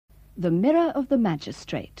The Mirror of the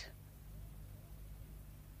Magistrate.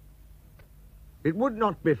 It would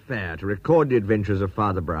not be fair to record the adventures of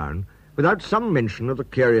Father Brown without some mention of the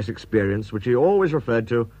curious experience which he always referred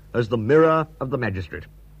to as the Mirror of the Magistrate.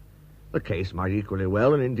 The case might equally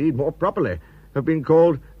well, and indeed more properly, have been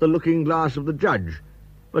called the Looking Glass of the Judge,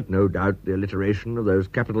 but no doubt the alliteration of those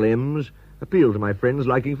capital M's appealed to my friend's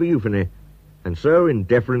liking for euphony, and so, in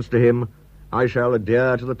deference to him, I shall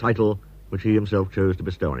adhere to the title which he himself chose to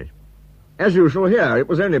bestow on it. As you shall hear, it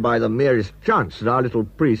was only by the merest chance that our little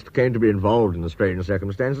priest came to be involved in the strange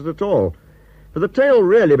circumstances at all. For the tale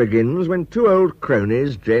really begins when two old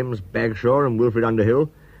cronies, James Bagshaw and Wilfred Underhill,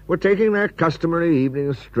 were taking their customary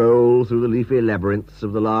evening stroll through the leafy labyrinths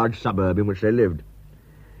of the large suburb in which they lived.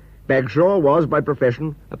 Bagshaw was, by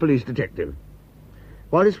profession, a police detective,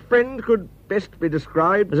 while his friend could best be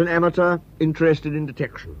described as an amateur interested in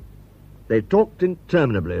detection. They talked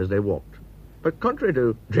interminably as they walked, but contrary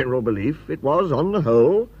to general belief, it was, on the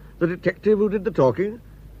whole, the detective who did the talking,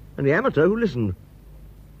 and the amateur who listened.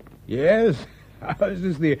 Yes, ours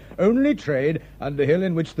is the only trade, Underhill,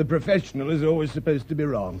 in which the professional is always supposed to be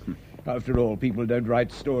wrong. After all, people don't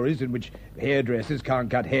write stories in which hairdressers can't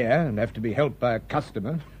cut hair and have to be helped by a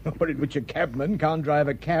customer, or in which a cabman can't drive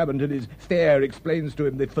a cab until his fare explains to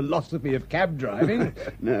him the philosophy of cab driving.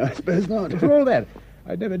 No, I suppose not. For all that,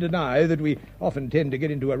 I never deny that we often tend to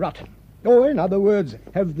get into a rut, or, in other words,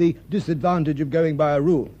 have the disadvantage of going by a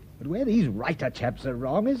rule. But where these writer chaps are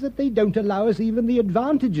wrong is that they don't allow us even the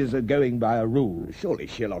advantages of going by a rule. Surely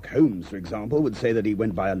Sherlock Holmes, for example, would say that he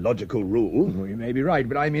went by a logical rule. Well, you may be right,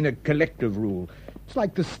 but I mean a collective rule. It's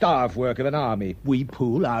like the staff work of an army. We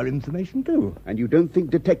pool our information too. And you don't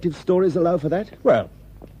think detective stories allow for that? Well,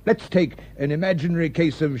 let's take an imaginary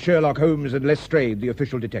case of Sherlock Holmes and Lestrade, the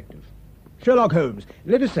official detective. Sherlock Holmes,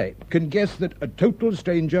 let us say, can guess that a total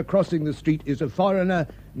stranger crossing the street is a foreigner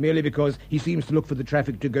merely because he seems to look for the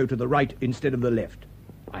traffic to go to the right instead of the left.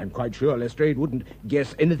 I'm quite sure Lestrade wouldn't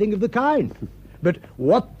guess anything of the kind. But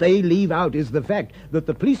what they leave out is the fact that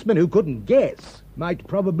the policeman who couldn't guess might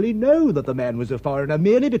probably know that the man was a foreigner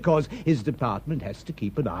merely because his department has to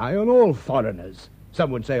keep an eye on all foreigners. Some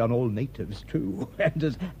would say on all natives, too. And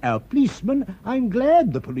as our policeman, I'm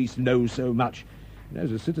glad the police know so much. And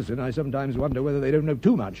as a citizen, I sometimes wonder whether they don't know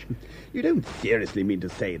too much. You don't seriously mean to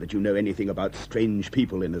say that you know anything about strange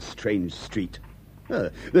people in a strange street?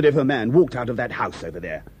 That if a man walked out of that house over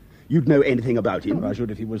there, you'd know anything about him? Oh, I should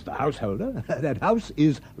if he was the householder. That house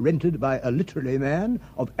is rented by a literary man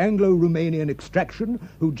of Anglo-Romanian extraction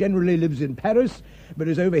who generally lives in Paris, but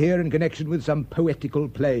is over here in connection with some poetical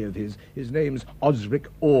play of his. His name's Osric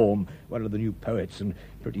Orme, one of the new poets, and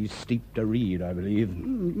pretty steep to read, I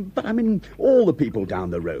believe. But I mean, all the people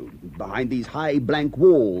down the road, behind these high blank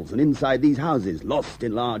walls and inside these houses, lost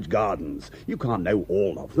in large gardens. You can't know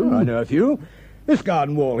all of them. Oh, I know a few. This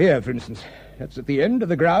garden wall here, for instance. That's at the end of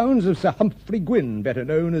the grounds of Sir Humphrey Gwynn, better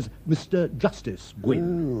known as Mr. Justice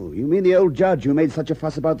Gwynn. Oh, you mean the old judge who made such a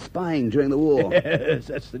fuss about spying during the war? Yes,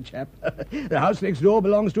 that's the chap. The house next door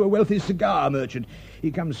belongs to a wealthy cigar merchant.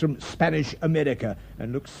 He comes from Spanish America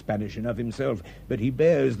and looks Spanish enough himself, but he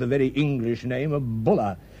bears the very English name of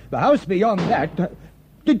Buller. The house beyond that...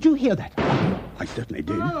 Did you hear that? I certainly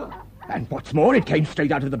did. And what's more, it came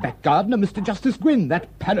straight out of the back garden of Mr. Justice Gwynn,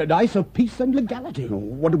 that paradise of peace and legality.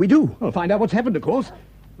 What do we do? We'll find out what's happened, of course.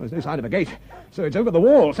 There's no sign of a gate, so it's over the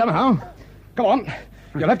wall somehow. Come on.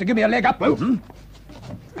 You'll have to give me a leg up, both.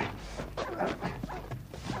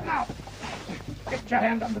 Now, get your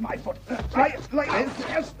hand under my foot. Like this.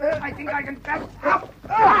 Yes, I think I can grab up.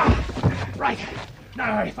 Right.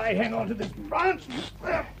 Now, if I hang on to this branch,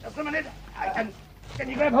 just a minute, I can... Can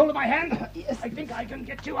you grab hold of my hand? Yes. I think I can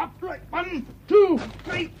get you up. Right. 1, 2,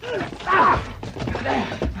 3. There.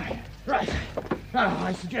 Right. Now,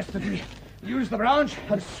 I suggest that we use the branch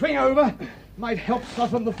and swing over. Might help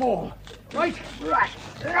soften the fall. Right? Right.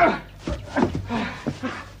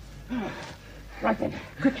 Right then.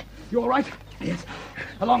 Quick. You all right? Yes.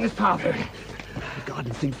 Along this path. The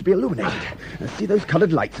garden seems to be illuminated. See those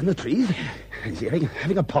coloured lights in the trees? Is he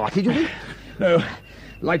having a party, do you think? No.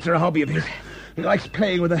 Lights are a hobby of his. He likes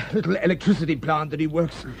playing with a little electricity plant that he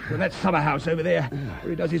works in that summer house over there,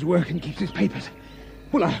 where he does his work and keeps his papers.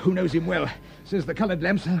 Fuller, who knows him well, says the coloured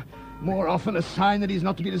lamps are more often a sign that he's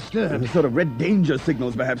not to be disturbed. Sort of red danger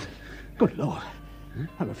signals, perhaps. Good Lord.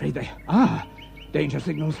 I'm afraid they are danger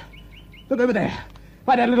signals. Look over there,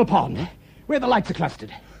 by that little pond, where the lights are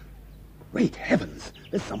clustered. Great heavens,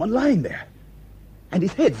 there's someone lying there. And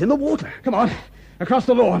his head's in the water. Come on, across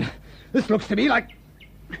the lawn. This looks to me like...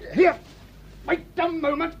 Here! Wait a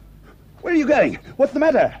moment. Where are you going? What's the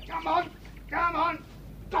matter? Come on.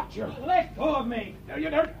 got you. Let go of me. No, you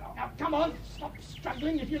don't. Now, come on. Stop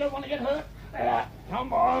struggling if you don't want to get hurt. There.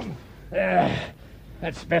 Come on. There.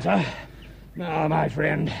 That's better. Now, my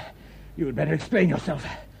friend, you'd better explain yourself.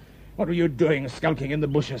 What were you doing skulking in the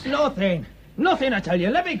bushes? Nothing. Nothing, I tell you.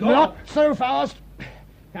 Let me go. Not so fast.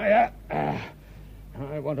 Come here.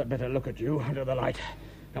 I want a better look at you under the light.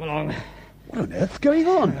 Come along. What on earth's going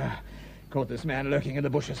on? Caught this man lurking in the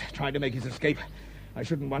bushes, trying to make his escape. I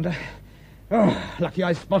shouldn't wonder. Oh, lucky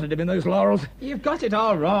I spotted him in those laurels. You've got it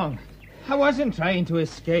all wrong. I wasn't trying to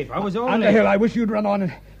escape. I was only... Underhill, I wish you'd run on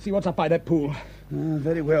and see what's up by that pool.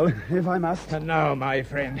 Very well, if I must. And now, my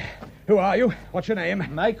friend, who are you? What's your name?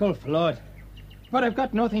 Michael Flood. But I've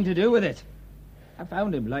got nothing to do with it. I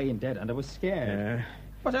found him lying dead and I was scared.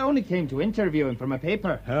 But I only came to interview him for my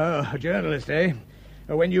paper. Oh, a journalist, eh?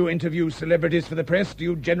 When you interview celebrities for the press, do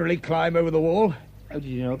you generally climb over the wall? How did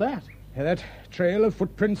you know that? That trail of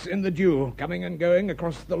footprints in the dew, coming and going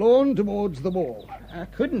across the lawn towards the wall. I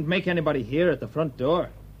couldn't make anybody hear at the front door.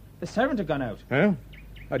 The servant had gone out. Huh?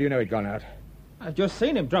 How do you know he'd gone out? I've just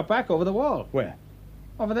seen him drop back over the wall. Where?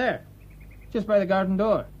 Over there. Just by the garden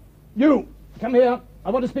door. You! Come here. I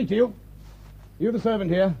want to speak to you. You the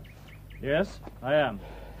servant here? Yes, I am.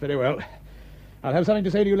 Very well. I'll have something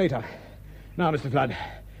to say to you later. Now, Mr. Flood,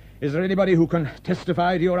 is there anybody who can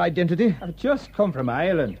testify to your identity? I've just come from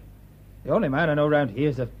Ireland. The only man I know round here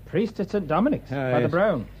is a priest at St. Dominic's, Father yes.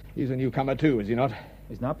 Brown. He's a newcomer too, is he not?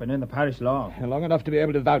 He's not been in the parish long. Long enough to be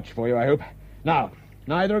able to vouch for you, I hope. Now,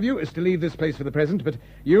 neither of you is to leave this place for the present, but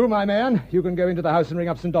you, my man, you can go into the house and ring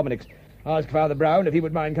up St. Dominic's. Ask Father Brown if he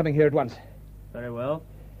would mind coming here at once. Very well.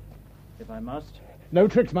 If I must. No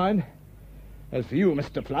tricks, mind. As for you,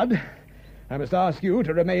 Mr. Flood, I must ask you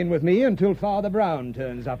to remain with me until Father Brown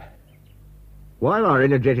turns up. While our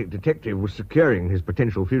energetic detective was securing his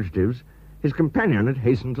potential fugitives, his companion had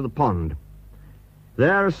hastened to the pond.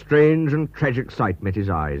 There a strange and tragic sight met his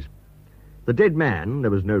eyes. The dead man, there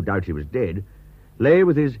was no doubt he was dead, lay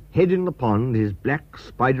with his head in the pond, his black,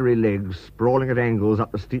 spidery legs sprawling at angles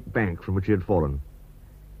up the steep bank from which he had fallen.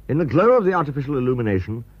 In the glow of the artificial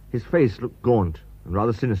illumination, his face looked gaunt and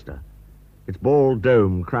rather sinister, its bald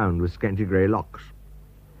dome crowned with scanty grey locks.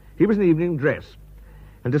 He was in evening dress,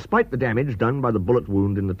 and despite the damage done by the bullet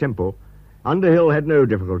wound in the temple, Underhill had no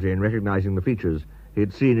difficulty in recognizing the features he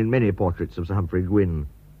had seen in many portraits of Sir Humphrey Gwynne.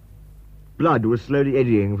 Blood was slowly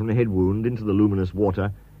eddying from the head wound into the luminous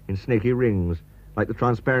water in snaky rings, like the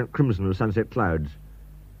transparent crimson of sunset clouds.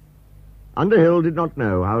 Underhill did not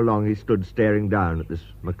know how long he stood staring down at this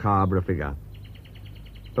macabre figure.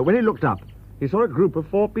 But when he looked up, he saw a group of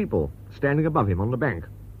 4 people standing above him on the bank.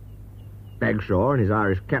 Bagshaw and his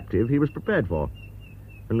Irish captive he was prepared for,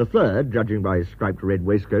 and the third, judging by his striped red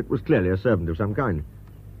waistcoat, was clearly a servant of some kind.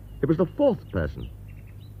 It was the 4th person,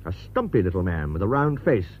 a stumpy little man with a round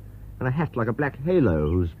face and a hat like a black halo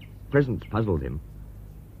whose presence puzzled him.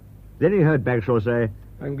 Then he heard Bagshaw say,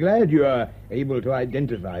 I'm glad you are able to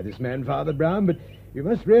identify this man, Father Brown, but you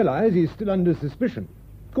must realize he's still under suspicion.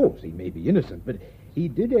 Of course, he may be innocent, but he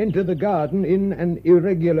did enter the garden in an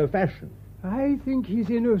irregular fashion. I think he's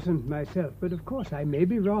innocent myself, but of course I may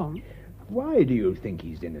be wrong. Why do you think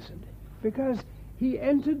he's innocent? Because he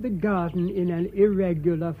entered the garden in an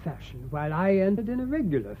irregular fashion, while I entered in a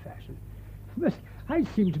regular fashion. But I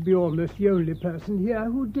seem to be almost the only person here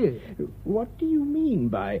who did. What do you mean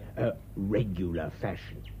by a regular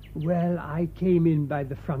fashion? Well, I came in by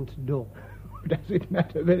the front door. Does it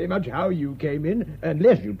matter very much how you came in,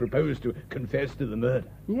 unless you propose to confess to the murder?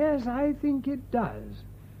 Yes, I think it does.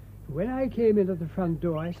 When I came in at the front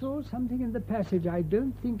door, I saw something in the passage I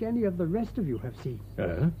don't think any of the rest of you have seen.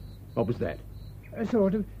 What was that? A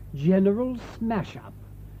sort of general smash-up.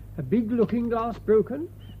 A big looking-glass broken,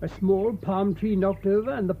 a small palm tree knocked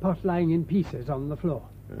over, and the pot lying in pieces on the floor.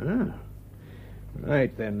 Ah.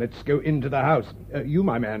 Right, then, let's go into the house. You,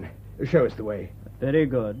 my man, show us the way. Very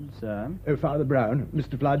good, sir. Father Brown,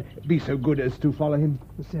 Mr. Flood, be so good as to follow him.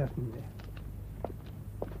 Certainly.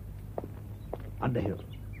 Underhill.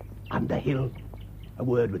 Underhill. A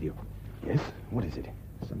word with you. Yes? What is it?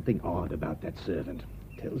 Something odd about that servant.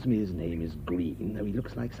 Tells me his name is Green, though he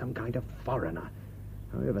looks like some kind of foreigner.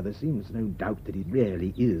 However, there seems no doubt that he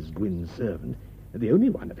really is Gwynne's servant. The only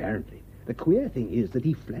one, apparently. The queer thing is that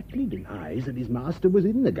he flatly denies that his master was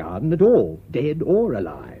in the garden at all, dead or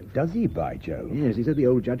alive. Does he, by Jove? Yes, he said the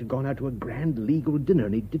old judge had gone out to a grand legal dinner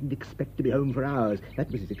and he didn't expect to be home for hours.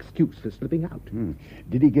 That was his excuse for slipping out.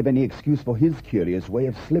 Did he give any excuse for his curious way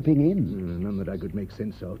of slipping in? None that I could make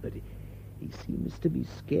sense of, but he seems to be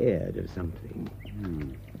scared of something.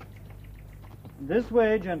 This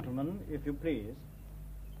way, gentlemen, if you please.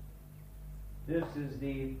 This is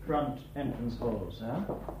the front entrance hall, sir.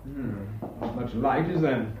 Not much light, is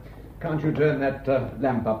there? Can't you turn that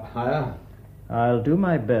lamp up higher? I'll do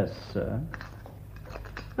my best, sir.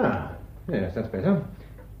 Ah, yes, that's better.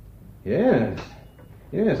 Yes,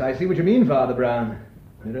 I see what you mean, Father Brown.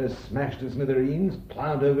 Mirrors smashed to smithereens,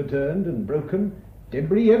 plant overturned and broken,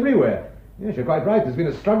 debris everywhere. Yes, you're quite right. There's been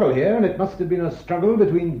a struggle here, and it must have been a struggle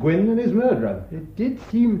between Gwyn and his murderer. It did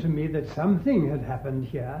seem to me that something had happened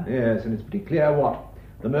here. Yes, and it's pretty clear what.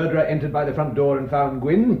 The murderer entered by the front door and found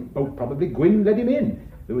Gwyn. Oh, probably Gwyn led him in.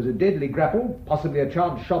 There was a deadly grapple, possibly a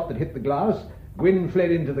charged shot that hit the glass. Gwyn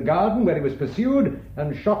fled into the garden, where he was pursued,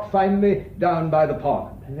 and shot finally down by the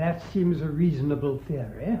pond. That seems a reasonable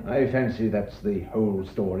theory. I fancy that's the whole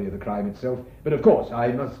story of the crime itself. But of course,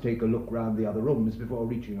 I must take a look round the other rooms before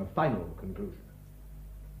reaching a final conclusion.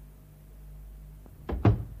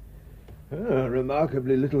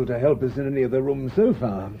 Remarkably little to help us in any of the rooms so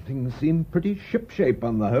far. Things seem pretty shipshape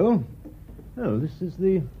on the whole. Oh, this is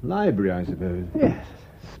the library, I suppose. Yes,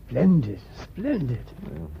 splendid.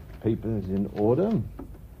 Well, papers in order.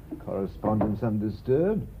 Correspondence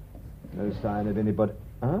undisturbed. No sign of anybody.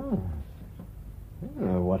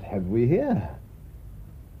 What have we here?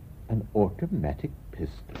 An automatic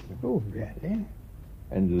pistol. Oh, really?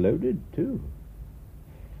 And loaded, too.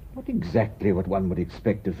 Not exactly what one would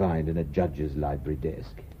expect to find in a judge's library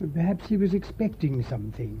desk. Perhaps he was expecting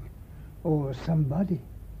something. Or somebody.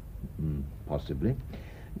 Possibly.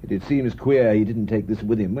 Yet it seems queer he didn't take this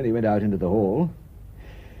with him when he went out into the hall.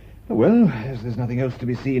 Well, as there's nothing else to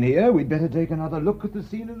be seen here, we'd better take another look at the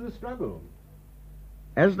scene of the struggle.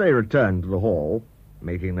 As they returned to the hall,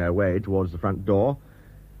 making their way towards the front door,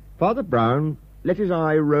 Father Brown let his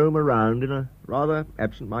eye roam around in a rather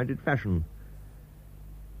absent-minded fashion.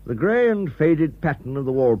 The grey and faded pattern of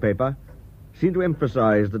the wallpaper seemed to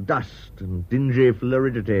emphasize the dust and dingy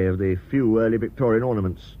floridity of the few early Victorian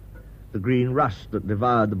ornaments, the green rust that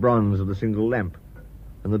devoured the bronze of the single lamp,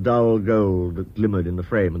 and the dull gold that glimmered in the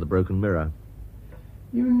frame of the broken mirror.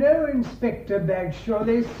 You know, Inspector Bagshaw,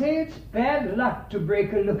 they say it's bad luck to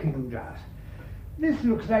break a looking glass. This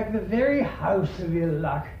looks like the very house of ill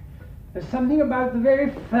luck. There's something about the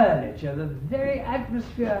very furniture, the very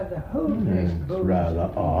atmosphere, the whole place. It's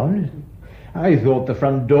rather odd. I thought the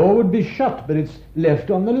front door would be shut, but it's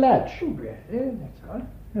left on the latch. Oh, really? That's odd.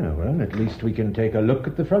 Oh, well, at least we can take a look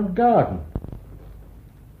at the front garden.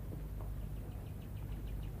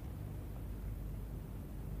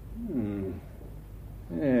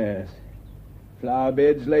 Yes. Flower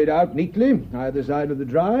beds laid out neatly, either side of the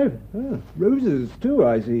drive. Roses, too,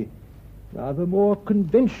 I see. Rather more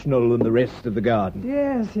conventional than the rest of the garden.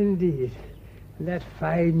 Yes, indeed. That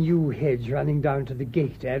fine yew hedge running down to the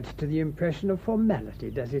gate adds to the impression of formality,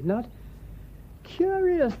 does it not?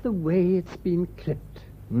 Curious the way it's been clipped.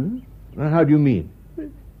 How do you mean?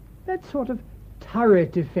 That sort of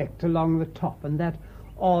turret effect along the top and that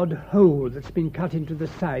odd hole that's been cut into the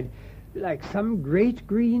side, like some great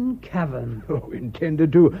green cavern. Oh,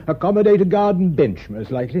 intended to accommodate a garden bench,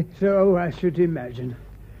 most likely. So I should imagine.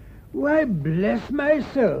 Why, bless my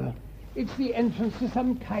soul, it's the entrance to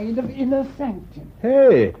some kind of inner sanctum.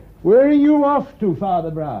 Hey, where are you off to,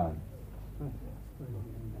 Father Brown?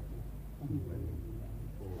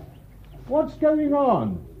 What's going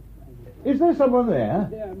on? Is there someone there?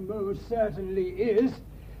 There most certainly is.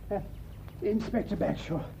 Inspector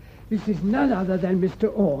Bagshaw, this is none other than Mr.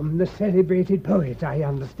 Orme, the celebrated poet, I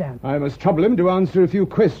understand. I must trouble him to answer a few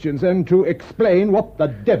questions and to explain what the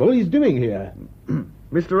devil he's doing here.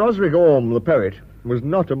 Mr. Osric Orme, the poet, was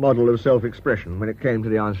not a model of self-expression when it came to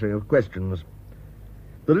the answering of questions.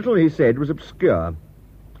 The little he said was obscure,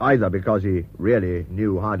 either because he really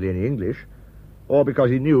knew hardly any English, or because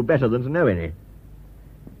he knew better than to know any.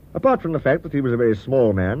 Apart from the fact that he was a very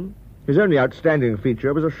small man, his only outstanding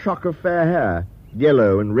feature was a shock of fair hair,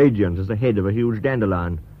 yellow and radiant as the head of a huge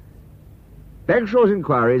dandelion. Bagshaw's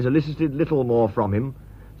inquiries elicited little more from him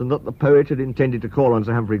than that the poet had intended to call on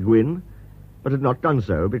Sir Humphrey Gwyn, but had not done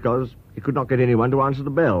so because he could not get anyone to answer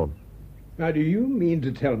the bell. Now, do you mean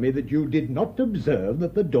to tell me that you did not observe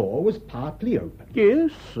that the door was partly open?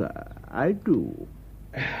 Yes, sir, I do.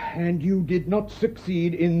 And you did not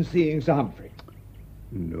succeed in seeing Sir Humphrey?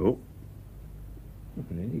 No.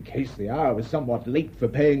 In any case, the hour was somewhat late for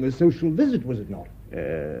paying a social visit, was it not?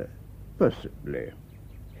 Possibly.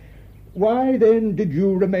 Why, then, did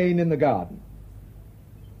you remain in the garden?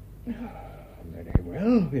 Very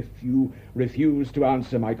well. If you refuse to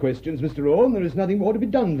answer my questions, Mr. Orme, there is nothing more to be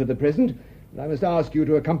done for the present. I must ask you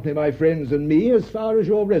to accompany my friends and me as far as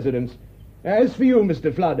your residence. As for you,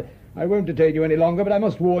 Mr. Flood, I won't detain you any longer, but I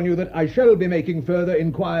must warn you that I shall be making further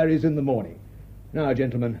inquiries in the morning. Now,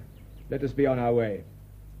 gentlemen, Let us be on our way.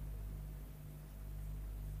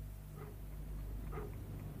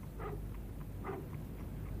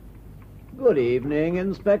 Good evening,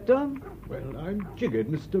 Inspector. Well, I'm jiggered.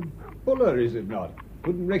 Mr. Buller, is it not?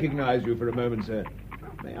 Couldn't recognize you for a moment, sir.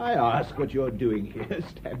 May I ask what you're doing here,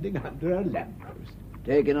 standing under a lamppost?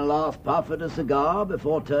 Taking a last puff at a cigar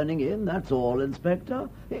before turning in, that's all, Inspector.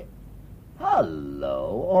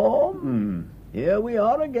 Hello, Orm. Here we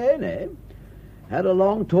are again, eh? Had a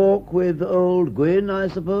long talk with old Gwyn, I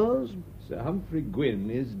suppose? Sir Humphrey Gwyn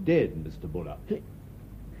is dead, Mr. Buller.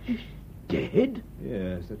 Dead?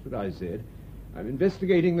 Yes, that's what I said. I'm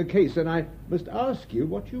investigating the case, and I must ask you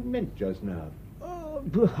what you meant just now.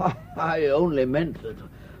 I only meant that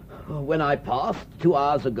when I passed 2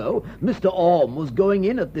 hours ago, Mr. Orm was going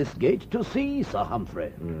in at this gate to see Sir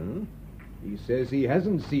Humphrey. He says he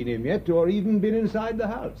hasn't seen him yet, or even been inside the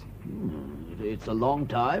house. It's a long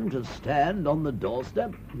time to stand on the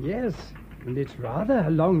doorstep. Yes, and it's rather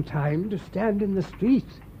a long time to stand in the street.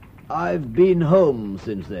 I've been home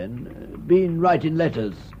since then, been writing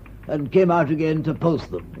letters, and came out again to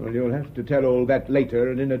post them. Well, you'll have to tell all that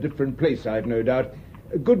later, and in a different place, I've no doubt.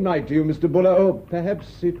 Good night to you, Mr. Buller, or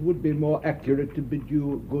perhaps it would be more accurate to bid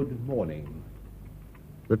you good morning.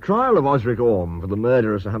 The trial of Osric Orm for the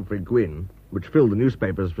murder of Sir Humphrey Gwyn, which filled the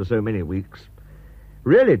newspapers for so many weeks,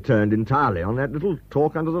 really turned entirely on that little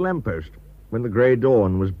talk under the lamppost, when the grey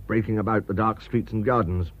dawn was breaking about the dark streets and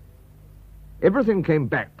gardens. Everything came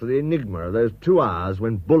back to the enigma of those 2 hours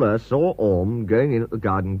when Buller saw Orm going in at the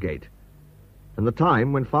garden gate, and the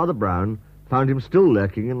time when Father Brown found him still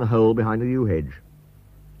lurking in the hole behind the yew hedge.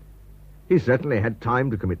 He certainly had time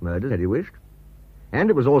to commit murder, had he wished, and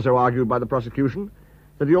it was also argued by the prosecution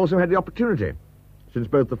that he also had the opportunity, since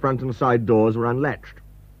both the front and side doors were unlatched.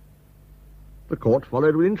 The court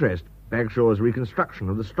followed with interest Bagshaw's reconstruction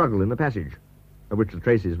of the struggle in the passage, of which the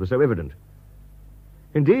traces were so evident.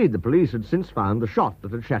 Indeed, the police had since found the shot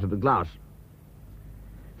that had shattered the glass.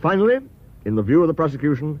 Finally, in the view of the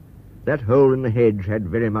prosecution, that hole in the hedge had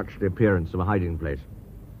very much the appearance of a hiding place.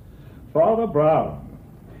 Father Brown,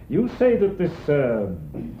 you say that this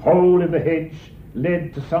hole in the hedge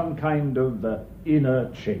led to some kind of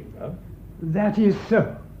inner chamber? That is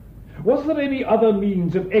so. Was there any other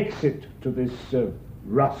means of exit to this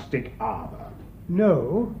rustic arbour?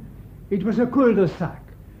 No, it was a cul-de-sac.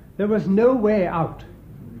 There was no way out.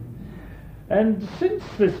 And since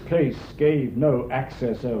this place gave no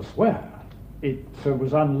access elsewhere, it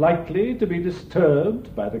was unlikely to be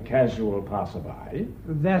disturbed by the casual passerby?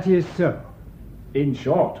 That is so. In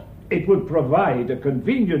short, it would provide a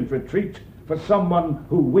convenient retreat for someone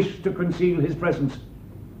who wished to conceal his presence.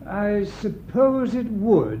 I suppose it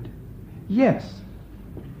would. Yes.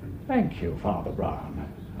 Thank you, Father Brown.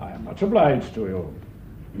 I am much obliged to you.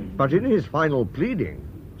 But in his final pleading,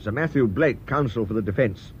 Sir Matthew Blake, counsel for the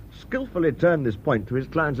defence, skillfully turned this point to his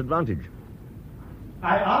client's advantage.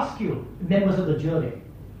 I ask you, members of the jury,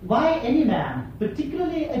 why any man,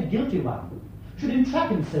 particularly a guilty one, should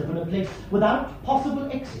entrap himself in a place without possible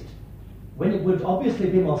exit, when it would obviously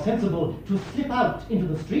be more sensible to slip out into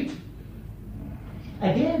the street?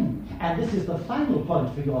 Again, and this is the final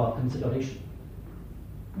point for your consideration,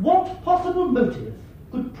 what possible motive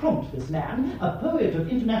could prompt this man, a poet of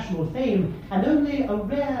international fame and only a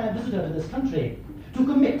rare visitor to this country, to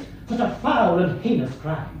commit such a foul and heinous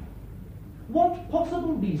crime? What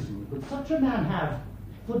possible reason could such a man have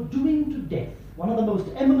for doing to death one of the most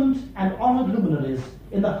eminent and honoured luminaries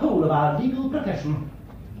in the whole of our legal profession?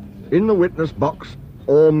 In the witness box,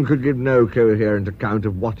 Orm could give no coherent account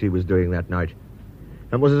of what he was doing that night,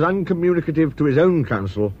 and was as uncommunicative to his own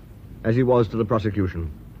counsel as he was to the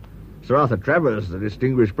prosecution. Sir Arthur Travers, the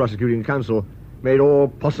distinguished prosecuting counsel, made all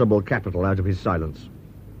possible capital out of his silence.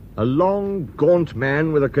 A long, gaunt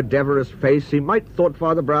man with a cadaverous face, he might, thought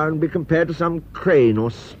Father Brown, be compared to some crane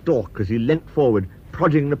or stork as he leant forward,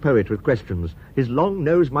 prodding the poet with questions. His long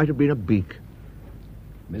nose might have been a beak.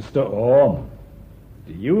 Mr. Orm,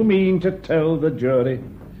 do you mean to tell the jury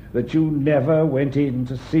that you never went in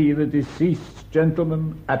to see the deceased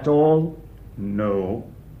gentleman at all? No.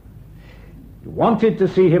 You wanted to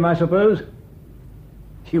see him, I suppose?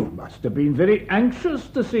 You must have been very anxious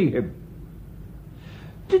to see him.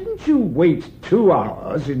 Didn't you wait 2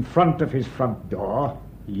 hours in front of his front door?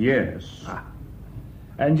 Yes.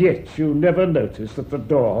 And yet you never noticed that the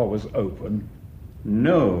door was open?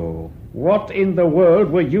 No. What in the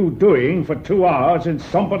world were you doing for 2 hours in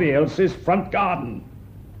somebody else's front garden?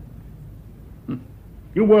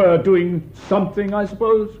 You were doing something, I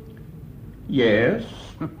suppose? Yes.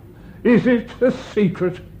 Is it a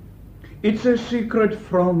secret? It's a secret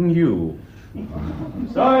from you.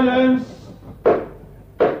 Silence!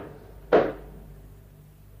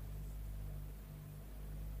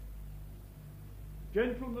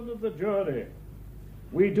 Gentlemen of the jury,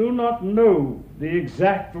 we do not know the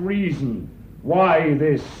exact reason why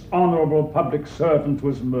this honourable public servant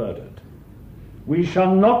was murdered. We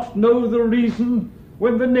shall not know the reason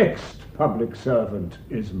when the next public servant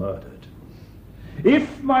is murdered.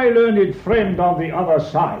 If my learned friend on the other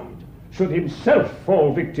side should himself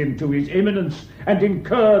fall victim to his eminence and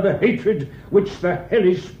incur the hatred which the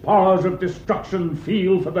hellish powers of destruction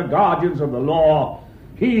feel for the guardians of the law,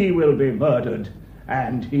 he will be murdered,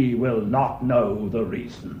 and he will not know the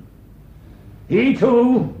reason. He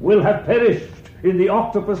too will have perished in the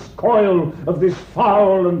octopus coil of this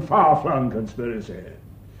foul and far-flung conspiracy.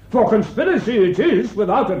 For conspiracy it is,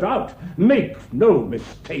 without a doubt. Make no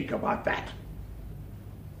mistake about that.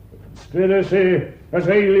 Conspiracy as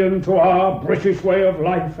alien to our British way of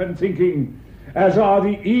life and thinking as are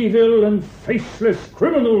the evil and faceless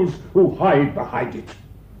criminals who hide behind it.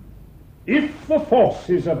 If the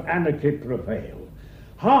forces of anarchy prevail,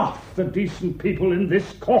 half the decent people in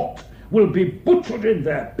this court will be butchered in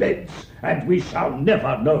their beds, and we shall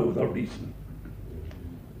never know the reason.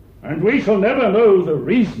 And we shall never know the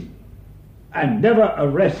reason, and never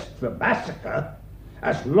arrest the massacre,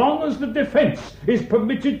 as long as the defense is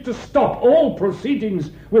permitted to stop all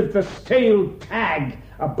proceedings with the stale tag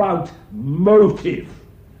about motive,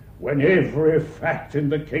 when every fact in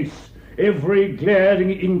the case, every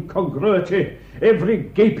glaring incongruity, every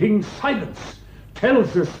gaping silence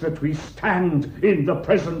tells us that we stand in the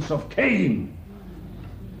presence of Cain.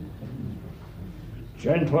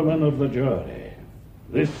 Gentlemen of the jury,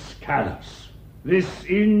 this callous, this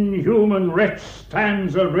inhuman wretch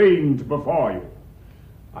stands arraigned before you.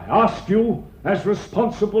 I ask you, as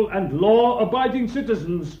responsible and law-abiding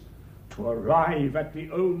citizens, to arrive at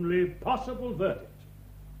the only possible verdict.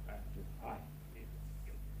 And to find him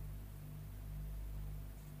guilty.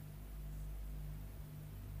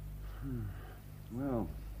 Well,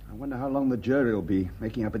 I wonder how long the jury will be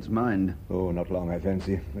making up its mind. Oh, not long, I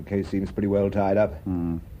fancy. The case seems pretty well tied up.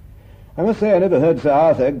 I must say I never heard Sir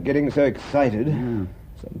Arthur getting so excited.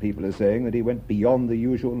 Some people are saying that he went beyond the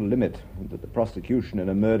usual limit, and that the prosecution in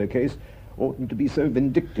a murder case oughtn't to be so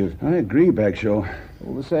vindictive. I agree, Bagshaw.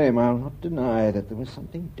 All the same, I'll not deny that there was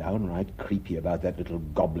something downright creepy about that little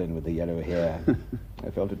goblin with the yellow hair.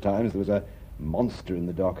 I felt at times there was a monster in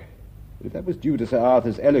the dock. But if that was due to Sir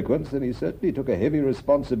Arthur's eloquence, then he certainly took a heavy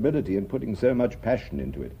responsibility in putting so much passion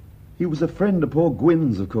into it. He was a friend of poor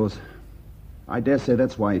Gwyn's, of course. I dare say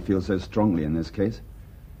that's why he feels so strongly in this case.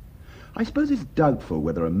 I suppose it's doubtful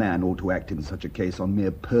whether a man ought to act in such a case on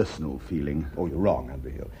mere personal feeling. Oh, you're wrong,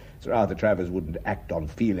 Underhill. Sir Arthur Travers wouldn't act on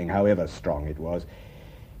feeling, however strong it was.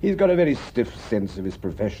 He's got a very stiff sense of his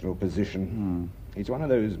professional position. He's one of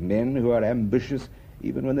those men who are ambitious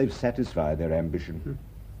even when they've satisfied their ambition.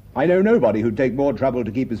 I know nobody who'd take more trouble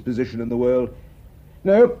to keep his position in the world.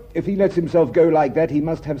 No, if he lets himself go like that, he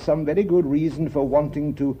must have some very good reason for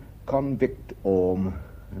wanting to convict Orme,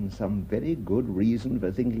 and some very good reason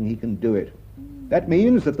for thinking he can do it. That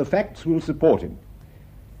means that the facts will support him.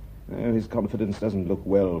 Oh, his confidence doesn't look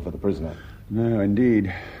well for the prisoner. No,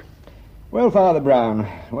 indeed. Well, Father Brown,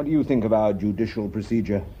 what do you think of our judicial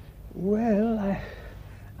procedure? Well,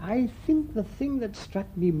 I think the thing that struck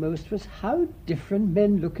me most was how different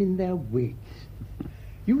men look in their wigs.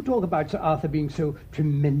 You talk about Sir Arthur being so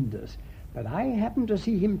tremendous, but I happened to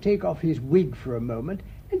see him take off his wig for a moment,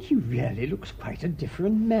 and he really looks quite a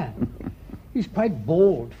different man. He's quite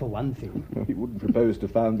bald, for one thing. You wouldn't propose to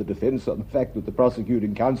found the defense on the fact that the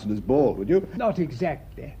prosecuting counsel is bald, would you? Not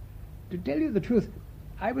exactly. To tell you the truth,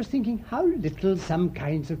 I was thinking how little some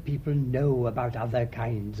kinds of people know about other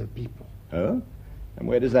kinds of people. Oh? And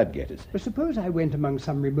where does that get us? But suppose I went among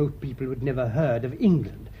some remote people who'd never heard of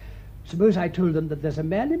England. Suppose I told them that there's a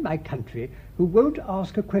man in my country who won't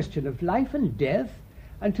ask a question of life and death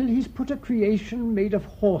until he's put a creation made of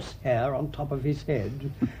horsehair on top of his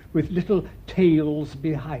head, with little tails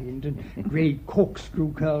behind and grey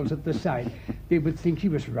corkscrew curls at the side. They would think he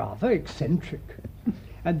was rather eccentric.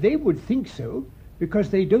 And they would think so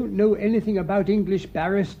because they don't know anything about English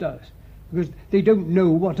barristers, because they don't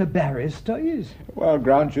know what a barrister is. Well, I'll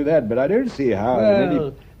grant you that, but I don't see how...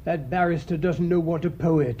 Well, that barrister doesn't know what a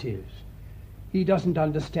poet is. He doesn't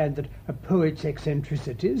understand that a poet's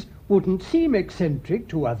eccentricities wouldn't seem eccentric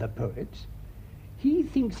to other poets. He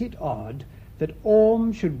thinks it odd that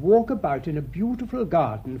Orme should walk about in a beautiful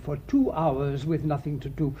garden for 2 hours with nothing to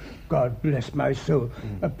do. God bless my soul.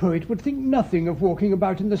 A poet would think nothing of walking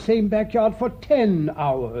about in the same backyard for 10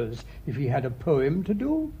 hours if he had a poem to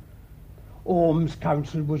do. Orme's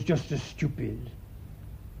counsel was just as stupid.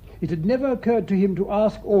 It had never occurred to him to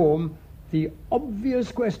ask Orme the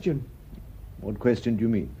obvious question. What question do you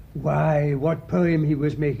mean? Why, what poem he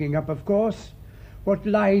was making up, of course. What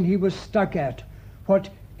line he was stuck at. What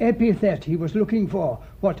epithet he was looking for.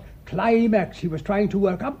 What climax he was trying to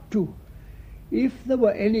work up to. If there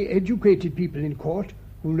were any educated people in court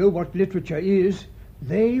who know what literature is,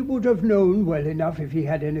 they would have known well enough if he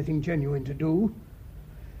had anything genuine to do.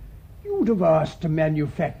 You'd have asked a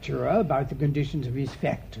manufacturer about the conditions of his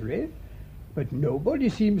factory, but nobody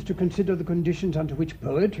seems to consider the conditions under which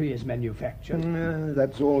poetry is manufactured.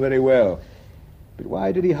 That's all very well. But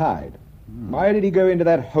why did he hide? Why did he go into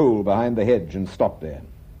that hole behind the hedge and stop there?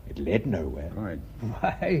 It led nowhere. Right.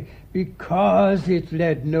 Why, because it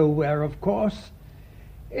led nowhere, of course.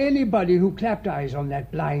 Anybody who clapped eyes on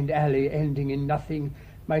that blind alley ending in nothing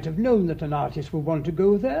might have known that an artist would want to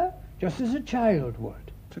go there, just as a child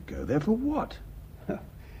would. To go there for what?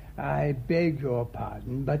 I beg your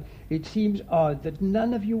pardon, but it seems odd that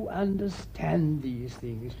none of you understand these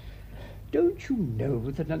things. Don't you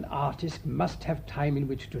know that an artist must have time in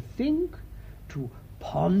which to think, to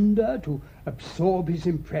ponder, to absorb his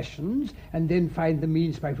impressions, and then find the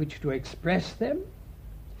means by which to express them?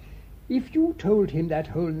 If you told him that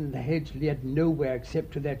hole in the hedge led nowhere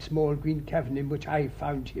except to that small green cavern in which I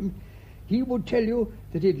found him, he would tell you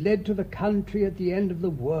that it led to the country at the end of the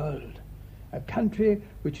world, a country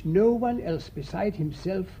which no one else beside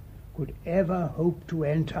himself could ever hope to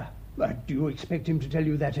enter. But do you expect him to tell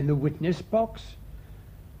you that in the witness box?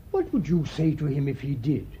 What would you say to him if he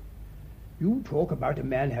did? You talk about a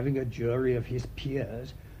man having a jury of his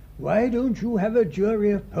peers. Why don't you have a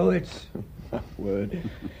jury of poets? Word.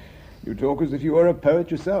 You talk as if you were a poet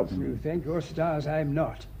yourself. You thank your stars I'm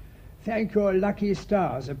not. Thank your lucky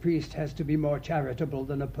stars a priest has to be more charitable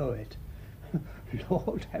than a poet.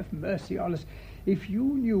 Lord have mercy on us. If you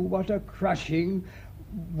knew what a crushing,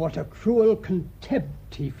 what a cruel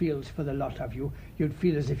contempt he feels for the lot of you, you'd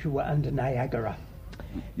feel as if you were under Niagara.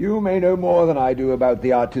 You may know more than I do about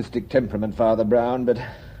the artistic temperament, Father Brown, but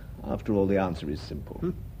after all, the answer is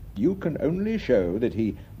simple. You can only show that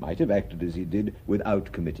he might have acted as he did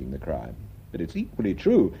without committing the crime. But it's equally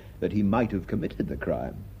true that he might have committed the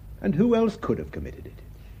crime. And who else could have committed it?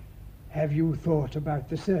 Have you thought about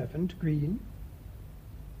the servant, Green?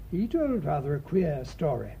 He told rather a queer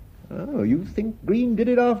story. Oh, you think Green did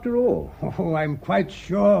it after all? Oh, I'm quite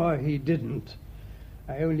sure he didn't.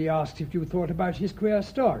 I only asked if you thought about his queer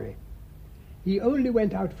story. He only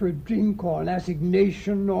went out for a drink or an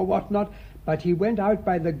assignation or whatnot, but he went out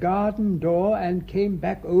by the garden door and came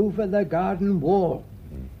back over the garden wall.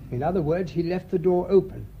 In other words, he left the door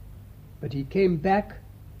open, but he came back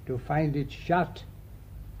to find it shut.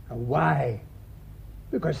 And why?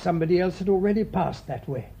 Because somebody else had already passed that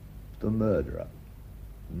way. The murderer.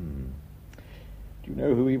 Do you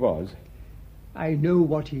know who he was? I know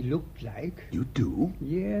what he looked like. You do?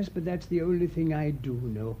 Yes, but that's the only thing I do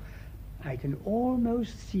know. I can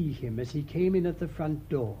almost see him as he came in at the front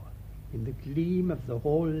door, in the gleam of the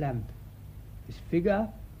hall lamp. His figure,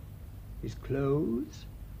 his clothes,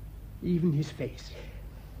 even his face.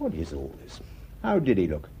 What is all this? How did he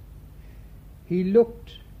look? He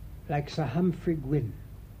looked like Sir Humphrey Gwynn.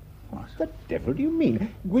 What the devil do you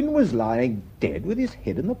mean? Gwynn was lying dead with his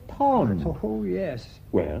head in the pond. Oh, yes.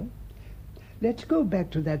 Well? Let's go back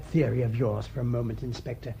to that theory of yours for a moment,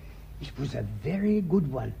 Inspector. It was a very good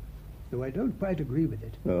one, though I don't quite agree with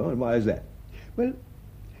it. Oh, and why is that? Well,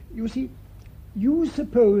 you see, you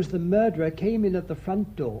suppose the murderer came in at the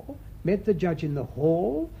front door, met the judge in the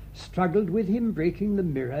hall, struggled with him, breaking the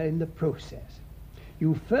mirror in the process.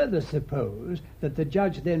 You further suppose that the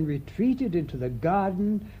judge then retreated into the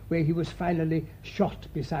garden where he was finally shot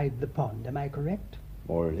beside the pond. Am I correct?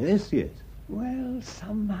 More or less, yes. Well,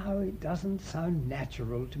 somehow it doesn't sound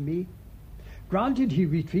natural to me. Granted, he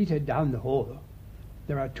retreated down the hall.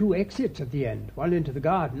 There are two exits at the end, one into the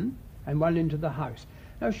garden and one into the house.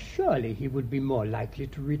 Now, surely he would be more likely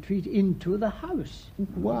to retreat into the house.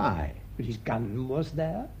 Why? But his gun was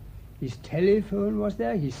there. His telephone was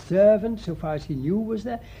there. His servant, so far as he knew, was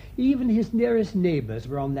there. Even his nearest neighbors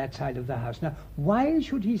were on that side of the house. Now, why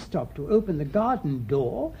should he stop to open the garden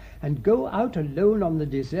door and go out alone on the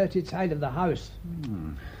deserted side of the house?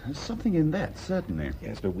 There's something in that, certainly.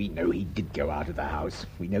 Yes, but we know he did go out of the house.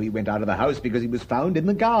 We know he went out of the house because he was found in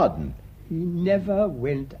the garden. He never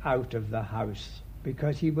went out of the house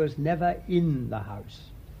because he was never in the house.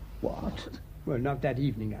 What? Well, not that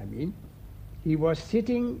evening, I mean. He was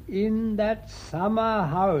sitting in that summer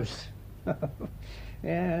house.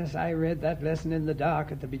 Yes, I read that lesson in the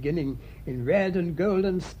dark at the beginning, in red and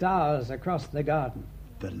golden stars across the garden.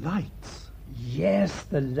 The lights. Yes,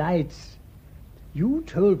 the lights. You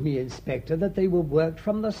told me, Inspector, that they were worked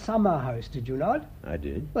from the summer house, did you not? I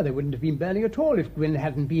did. Well, they wouldn't have been burning at all if Gwyn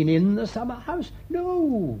hadn't been in the summer house.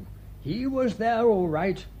 No, he was there all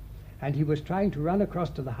right. And he was trying to run across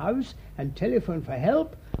to the house and telephone for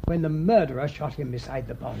help when the murderer shot him beside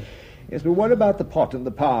the pond. Yes, but what about the pot and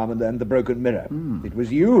the palm and then the broken mirror? It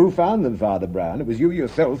was you who found them, Father Brown. It was you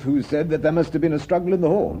yourself who said that there must have been a struggle in the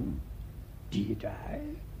hall. Did I?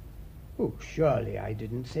 Oh, surely I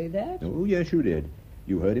didn't say that. Oh, yes, you did.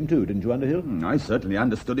 You heard him too, didn't you, Underhill? I certainly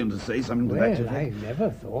understood him to say something to that Well, I effect. never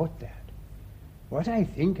thought that. What I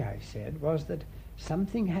think I said was that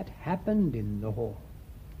something had happened in the hall.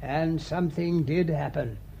 And something did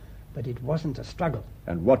happen, but it wasn't a struggle.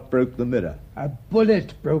 And what broke the mirror? A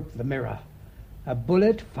bullet broke the mirror. A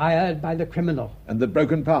bullet fired by the criminal. And the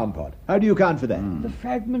broken palm pot? How do you account for that? The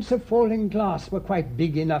fragments of falling glass were quite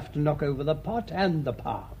big enough to knock over the pot and the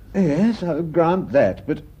palm. Yes, I'll grant that,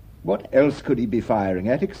 but what else could he be firing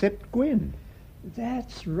at except Gwyn?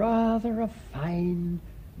 That's rather a fine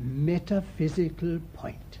metaphysical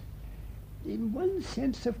point. In one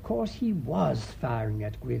sense, of course, he was firing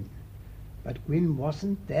at Gwyn. But Gwyn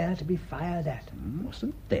wasn't there to be fired at.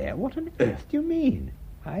 Wasn't there? What on earth do you mean?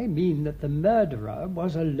 I mean that the murderer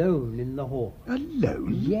was alone in the hall.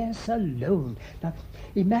 Alone? Yes, alone. Now,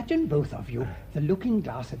 imagine both of you the looking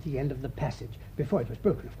glass at the end of the passage, before it was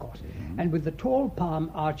broken, of course, and with the tall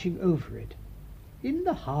palm arching over it. In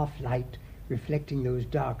the half-light reflecting those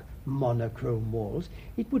dark monochrome walls,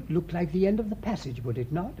 it would look like the end of the passage, would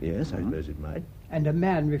it not? Yes, I suppose it might. And a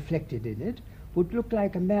man reflected in it would look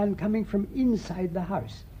like a man coming from inside the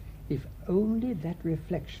house, if only that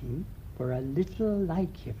reflection were a little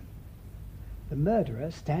like him. The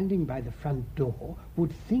murderer, standing by the front door,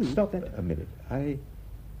 would think Stop that... a minute. I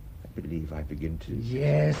believe I begin to...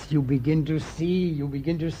 Yes, you begin to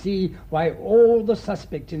see why all the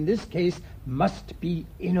suspects in this case must be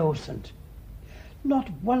innocent.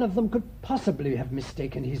 Not one of them could possibly have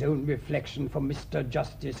mistaken his own reflection for Mr.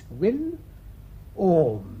 Justice Gwyn.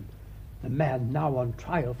 Orme, the man now on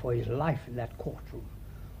trial for his life in that courtroom.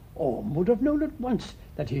 Orme would have known at once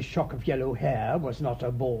that his shock of yellow hair was not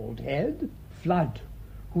a bald head. Flood,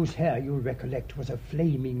 whose hair, you'll recollect, was a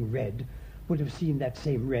flaming red, would have seen that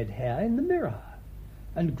same red hair in the mirror.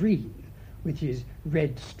 And Green, with his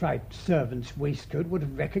red-striped servant's waistcoat, would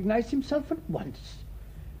have recognized himself at once.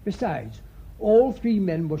 Besides, all three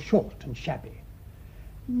men were short and shabby.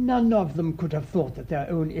 None of them could have thought that their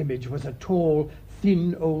own image was a tall,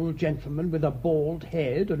 thin old gentleman with a bald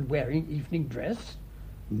head and wearing evening dress.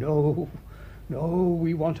 No,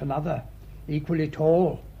 we want another, equally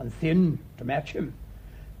tall and thin to match him.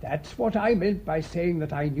 That's what I meant by saying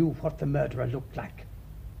that I knew what the murderer looked like.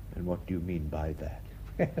 And what do you mean by that?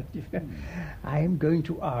 I am going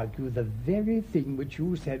to argue the very thing which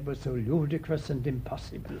you said was so ludicrous and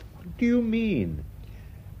impossible. What do you mean?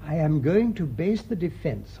 I am going to base the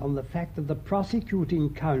defense on the fact that the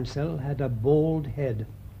prosecuting counsel had a bald head.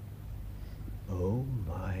 Oh,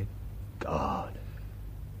 my God.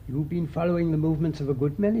 You've been following the movements of a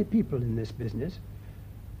good many people in this business.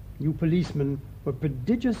 You policemen were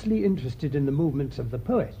prodigiously interested in the movements of the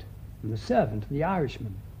poet and the servant and the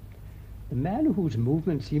Irishman. The man whose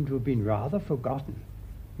movements seem to have been rather forgotten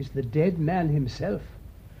is the dead man himself.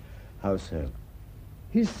 How so?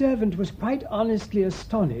 His servant was quite honestly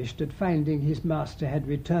astonished at finding his master had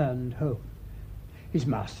returned home. His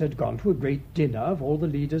master had gone to a great dinner of all the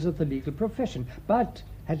leaders of the legal profession, but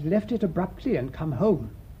had left it abruptly and come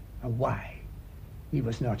home. And why? He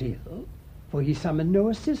was not ill, for he summoned no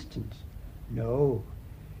assistance. No,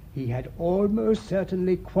 he had almost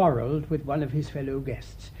certainly quarreled with one of his fellow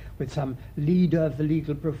guests, with some leader of the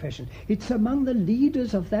legal profession. It's among the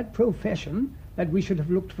leaders of that profession that we should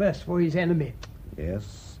have looked first for his enemy.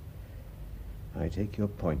 Yes, I take your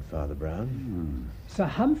point, Father Brown. Sir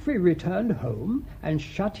Humphrey returned home and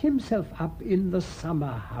shut himself up in the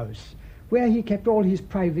summer house, where he kept all his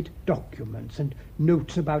private documents and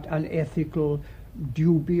notes about unethical,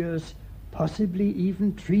 dubious, possibly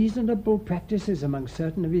even treasonable practices among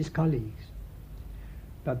certain of his colleagues.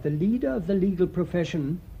 But the leader of the legal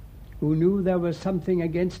profession, who knew there was something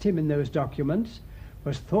against him in those documents,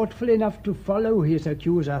 was thoughtful enough to follow his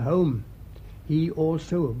accuser home, he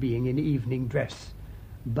also being in evening dress,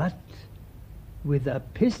 but with a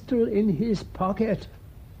pistol in his pocket.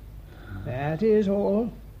 That is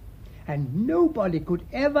all. And nobody could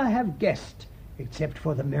ever have guessed except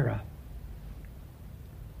for the mirror.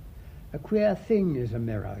 A queer thing is a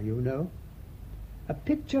mirror, you know. A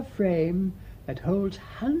picture frame that holds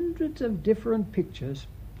hundreds of different pictures,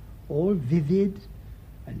 all vivid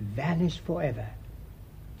and vanish forever.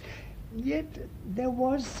 Yet there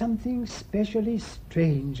was something specially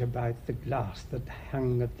strange about the glass that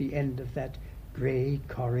hung at the end of that grey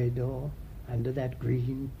corridor under that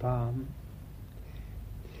green palm.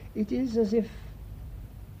 It is as if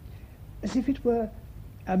it were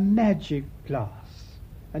a magic glass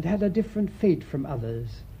and had a different fate from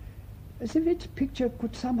others, as if its picture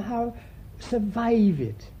could somehow survive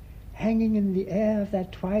it, hanging in the air of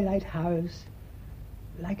that twilight house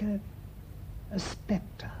like a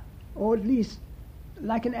spectre, or at least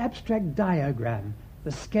like an abstract diagram,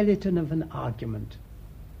 the skeleton of an argument.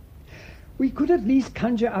 We could at least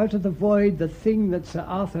conjure out of the void the thing that Sir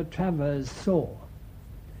Arthur Travers saw.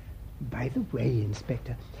 By the way,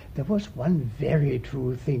 Inspector, there was one very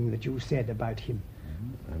true thing that you said about him.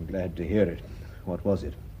 I'm glad to hear it. What was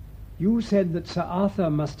it? You said that Sir Arthur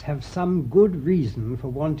must have some good reason for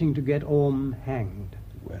wanting to get Orme hanged.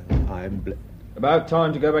 Well, I'm... About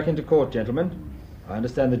time to go back into court, gentlemen. I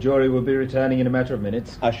understand the jury will be returning in a matter of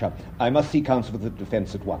minutes. Usher, I must see counsel for the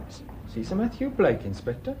defence at once. See Sir Matthew Blake,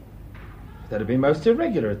 Inspector? That'd be most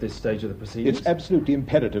irregular at this stage of the proceedings. It's absolutely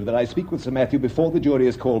imperative that I speak with Sir Matthew before the jury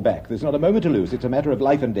is called back. There's not a moment to lose. It's a matter of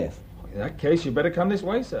life and death. In that case, you'd better come this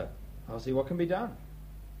way, sir. I'll see what can be done.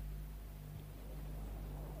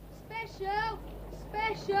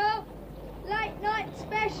 Special, late night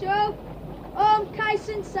special, Orme case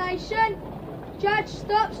sensation, judge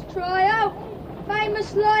stops trial,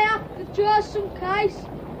 famous lawyer withdraws some case,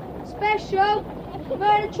 special,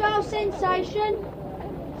 murder trial sensation,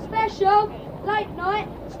 special, late night,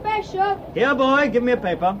 special. Here, boy, give me a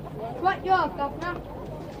paper. Right you are, Governor.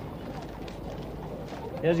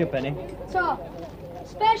 Here's your penny. So,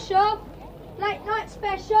 special, late night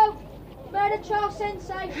special, murder trial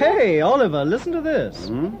sensation. Hey, Oliver, listen to this.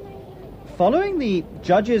 Following the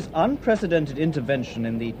judge's unprecedented intervention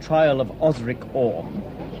in the trial of Osric Orme,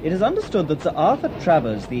 it is understood that Sir Arthur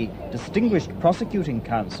Travers, the distinguished prosecuting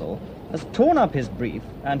counsel, has torn up his brief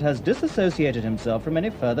and has disassociated himself from any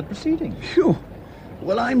further proceedings. Phew.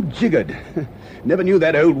 Well, I'm jiggered. Never knew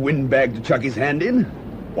that old windbag to chuck his hand in.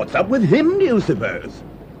 What's up with him, do you suppose?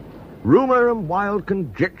 Rumour and wild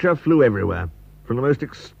conjecture flew everywhere, from the most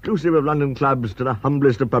exclusive of London clubs to the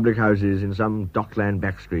humblest of public houses in some dockland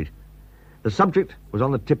back street. The subject was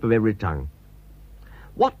on the tip of every tongue.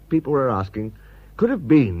 What, people were asking, could have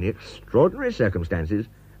been the extraordinary circumstances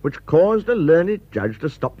which caused a learned judge to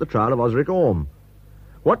stop the trial of Osric Orme?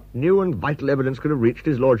 What new and vital evidence could have reached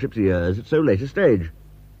his lordship's ears at so late a stage?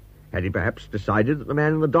 Had he perhaps decided that the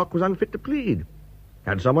man in the dock was unfit to plead?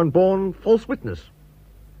 Had someone borne false witness?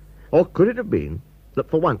 Or could it have been that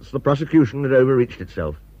for once the prosecution had overreached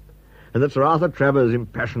itself, and that Sir Arthur Travers'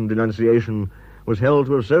 impassioned denunciation was held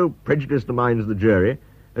to have so prejudiced the minds of the jury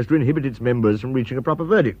as to inhibit its members from reaching a proper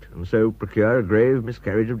verdict, and so procure a grave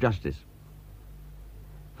miscarriage of justice?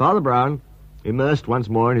 Father Brown, immersed once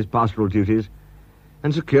more in his pastoral duties,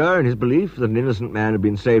 and secure in his belief that an innocent man had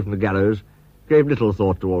been saved from the gallows, gave little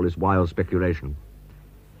thought to all this wild speculation.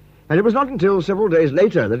 And it was not until several days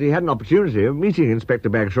later that he had an opportunity of meeting Inspector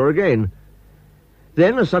Bagshaw again.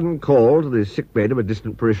 Then a sudden call to the sickbed of a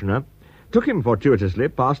distant parishioner took him fortuitously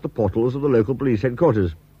past the portals of the local police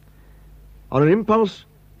headquarters. On an impulse,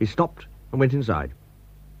 he stopped and went inside.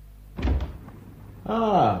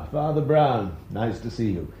 Ah, Father Brown. Nice to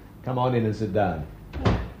see you. Come on in and sit down.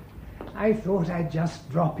 I thought I'd just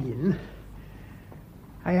drop in.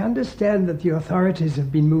 I understand that the authorities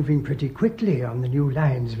have been moving pretty quickly on the new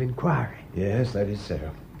lines of inquiry. Yes, that is so.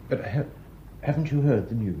 But haven't you heard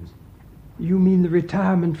the news? You mean the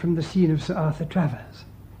retirement from the scene of Sir Arthur Travers?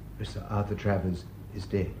 Sir Arthur Travers is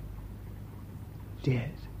dead.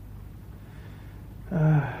 Dead?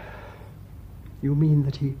 You mean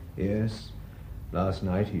that he... Yes. Last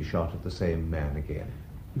night he shot at the same man again.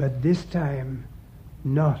 But this time,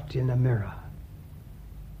 not in a mirror.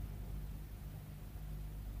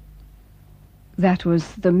 That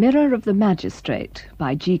was The Mirror of the Magistrate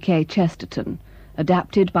by G.K. Chesterton,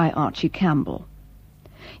 adapted by Archie Campbell.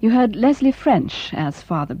 You heard Leslie French as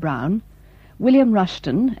Father Brown, William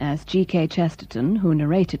Rushton as G.K. Chesterton, who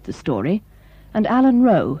narrated the story, and Alan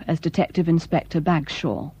Rowe as Detective Inspector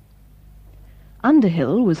Bagshaw.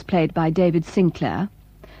 Underhill was played by David Sinclair,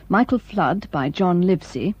 Michael Flood by John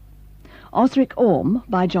Livesey, Osric Orme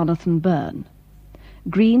by Jonathan Byrne,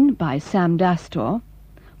 Green by Sam Dastor,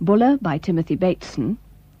 Buller by Timothy Bateson,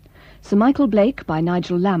 Sir Michael Blake by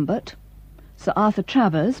Nigel Lambert, Sir Arthur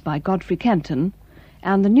Travers by Godfrey Kenton,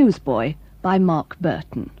 and The Newsboy by Mark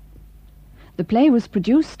Burton. The play was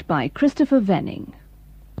produced by Christopher Venning.